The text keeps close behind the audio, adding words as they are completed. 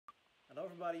Hello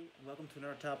everybody and welcome to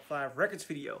another top 5 records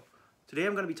video. Today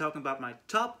I'm going to be talking about my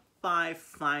top 5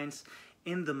 finds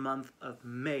in the month of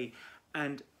May,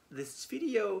 and this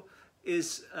video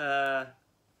is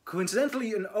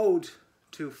coincidentally an ode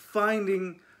to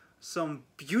finding some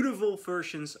beautiful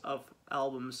versions of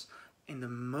albums in the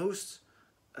most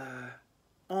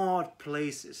odd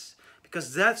places,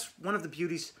 because that's one of the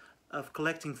beauties of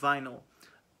collecting vinyl.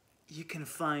 You can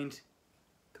find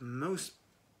the most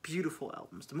beautiful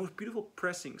albums, the most beautiful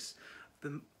pressings,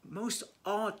 the most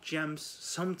odd gems,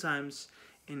 sometimes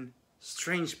in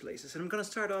strange places. And I'm gonna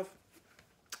start off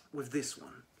with this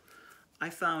one.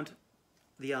 I found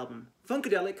the album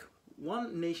Funkadelic,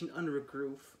 One Nation Under a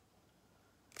Groove.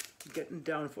 Getting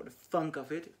down for the funk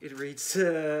of it. It reads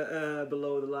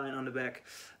below the line on the back.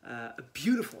 A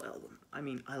beautiful album. I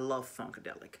mean, I love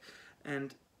Funkadelic.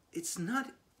 And it's not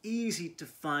easy to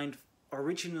find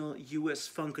original US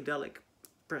Funkadelic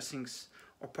pressings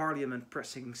or Parliament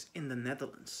pressings in the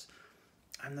Netherlands.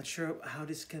 I'm not sure how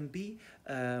this can be.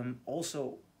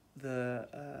 Also, the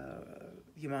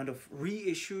amount of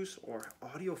reissues or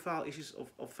audiophile issues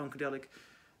of Funkadelic,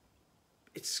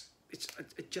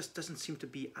 it just doesn't seem to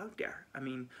be out there. I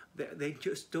mean, they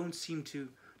just don't seem to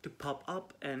pop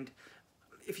up, and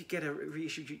if you get a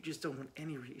reissue, you just don't want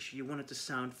any reissue. You want it to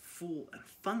sound full and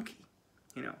funky,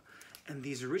 you know. And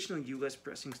these original US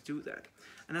pressings do that.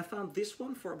 And I found this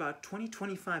one for about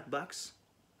 20-25 bucks,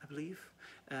 I believe,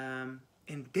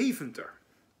 in Deventer.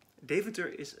 Deventer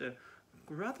is a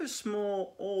rather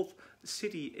small old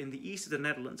city in the east of the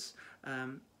Netherlands.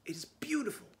 It is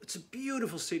beautiful. It's a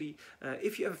beautiful city.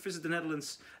 If you ever visit the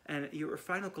Netherlands and you're a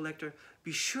vinyl collector,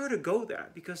 be sure to go there,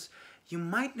 because you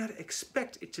might not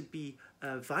expect it to be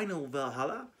vinyl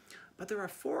Valhalla, but there are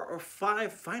 4 or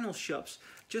 5 vinyl shops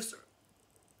just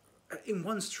in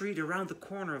one street around the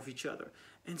corner of each other.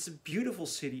 And it's a beautiful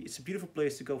city. It's a beautiful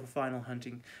place to go for vinyl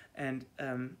hunting. And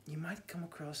you might come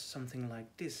across something like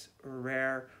this, a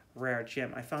rare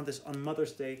gem. I found this on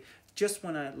Mother's Day, just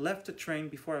when I left the train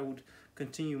before I would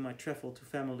continue my travel to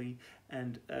family.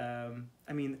 And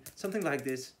I mean, something like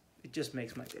this, it just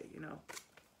makes my day, you know.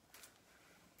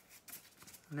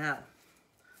 Now,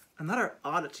 another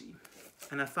oddity,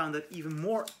 and I found that even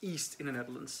more east in the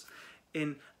Netherlands,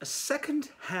 in a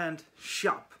second-hand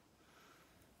shop.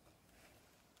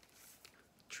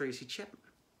 Tracy Chapman.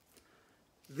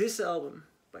 This album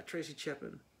by Tracy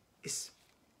Chapman is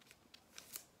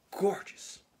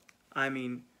gorgeous. I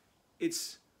mean,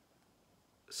 it's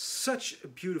such a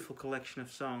beautiful collection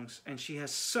of songs, and she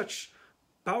has such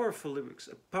powerful lyrics,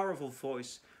 a powerful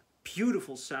voice,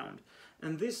 beautiful sound.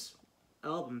 And this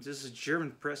album, this is a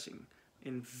German pressing,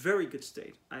 in very good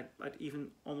state. I'd even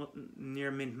almost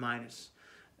near mint minus.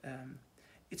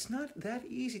 It's not that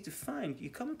easy to find.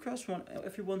 You come across one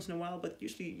every once in a while, but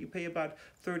usually you pay about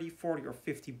 30, 40 or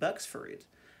 50 bucks for it.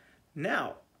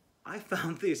 Now, I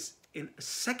found this in a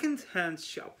second-hand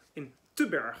shop in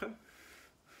Tubbergen,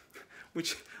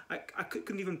 which I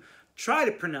couldn't even try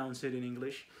to pronounce it in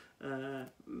English. I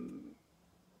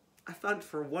found it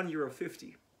for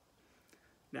 €1.50.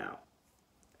 Now,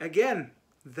 again,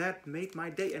 that made my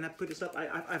day, and I put this up.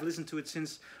 I've listened to it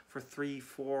since for 3,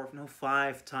 4, no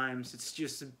 5 times. It's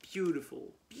just a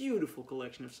beautiful, beautiful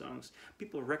collection of songs.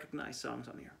 People recognize songs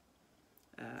on here.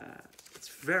 It's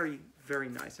very, very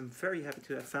nice. I'm very happy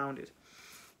to have found it.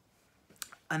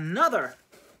 Another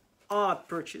odd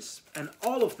purchase, and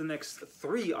all of the next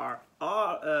 3 are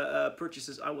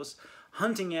purchases I was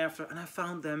hunting after, and I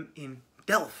found them in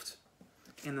Delft,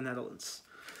 in the Netherlands.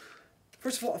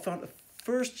 First of all, I found a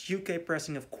first UK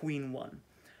pressing of Queen 1.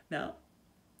 Now,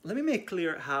 let me make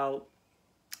clear how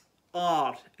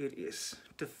odd it is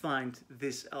to find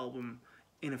this album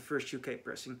in a first UK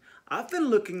pressing. I've been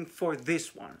looking for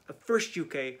this one, a first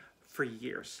UK, for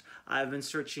years. I've been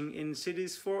searching in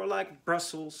cities for like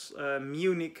Brussels,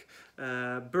 Munich,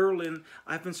 Berlin.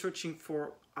 I've been searching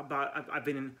for I've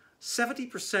been in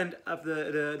 70% of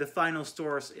the vinyl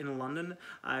stores in London.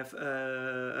 I've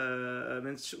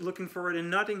been looking for it in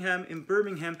Nottingham, in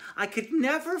Birmingham. I could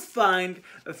never find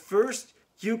a first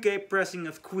UK pressing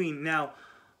of Queen. Now,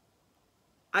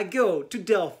 I go to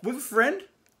Delft with a friend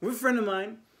of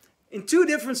mine. In 2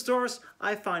 different stores,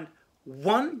 I find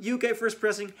one UK first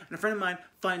pressing, and a friend of mine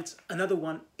finds another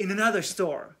one in another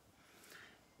store.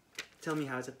 Tell me,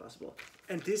 how is it possible?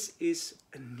 And this is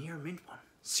a near mint one.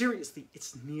 Seriously,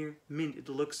 it's near mint. It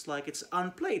looks like it's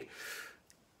unplayed.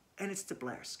 And it's the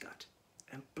Blair Scott.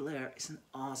 And Blair is an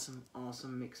awesome,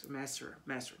 awesome master.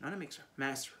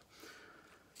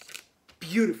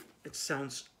 Beautiful. It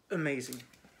sounds amazing.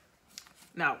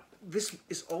 Now, this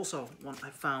is also one I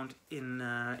found in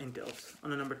Delft on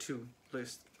the number 2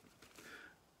 list.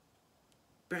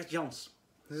 Bert Jans.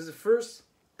 This is the first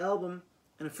album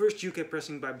and the first UK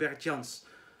pressing by Bert Jans.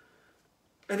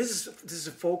 And this is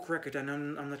a folk record, and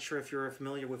I'm not sure if you're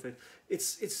familiar with it.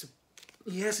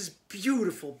 He has this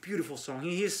beautiful song.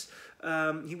 He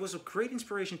was a great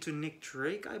inspiration to Nick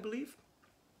Drake, I believe.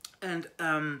 And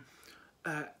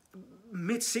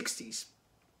mid '60s,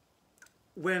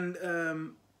 when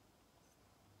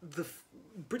the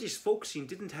British folk scene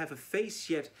didn't have a face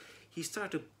yet, he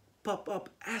started to pop up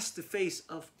as the face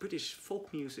of British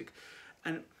folk music,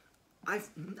 and I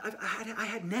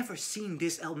had never seen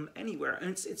this album anywhere, and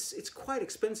it's quite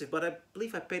expensive, but I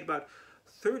believe I paid about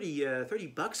 30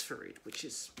 bucks for it, which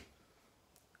is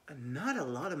not a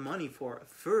lot of money for a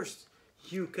first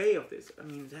UK of this. I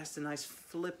mean, it has the nice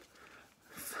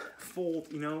fold,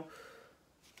 you know.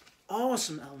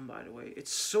 Awesome album, by the way.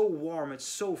 It's so warm, it's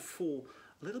so full,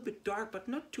 a little bit dark, but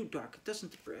not too dark. It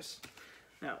doesn't depress.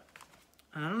 Now,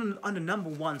 on the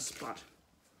 #1 spot,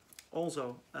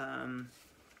 also an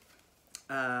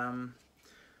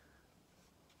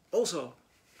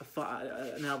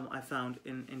album I found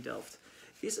in Delft,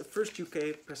 is a first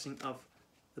UK pressing of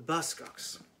the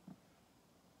Buzzcocks.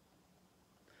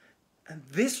 And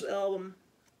this album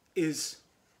is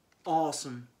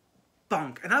awesome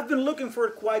punk, and I've been looking for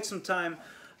it quite some time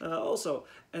also,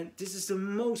 and this is the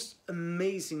most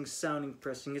amazing sounding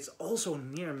pressing. It's also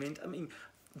near mint. I mean,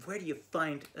 where do you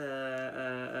find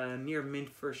near mint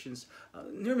versions?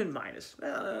 Near mint minus.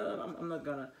 I'm not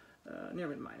gonna near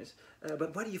mint minus.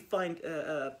 But where do you find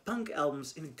punk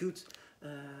albums in good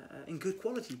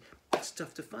quality? It's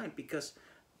tough to find, because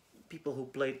people who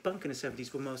played punk in the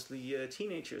 '70s were mostly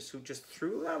teenagers who just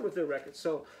threw around with their records.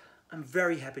 So I'm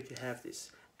very happy to have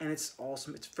this, and it's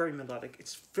awesome. It's very melodic.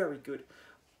 It's very good.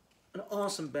 An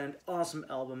awesome band, awesome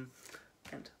album,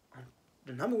 and on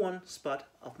the #1 spot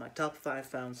of my top 5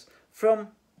 founds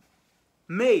from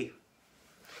May.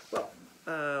 Well,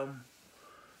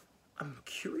 I'm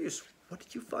curious, what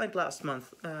did you find last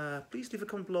month? Please leave a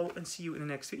comment below, and see you in the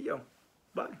next video.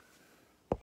 Bye.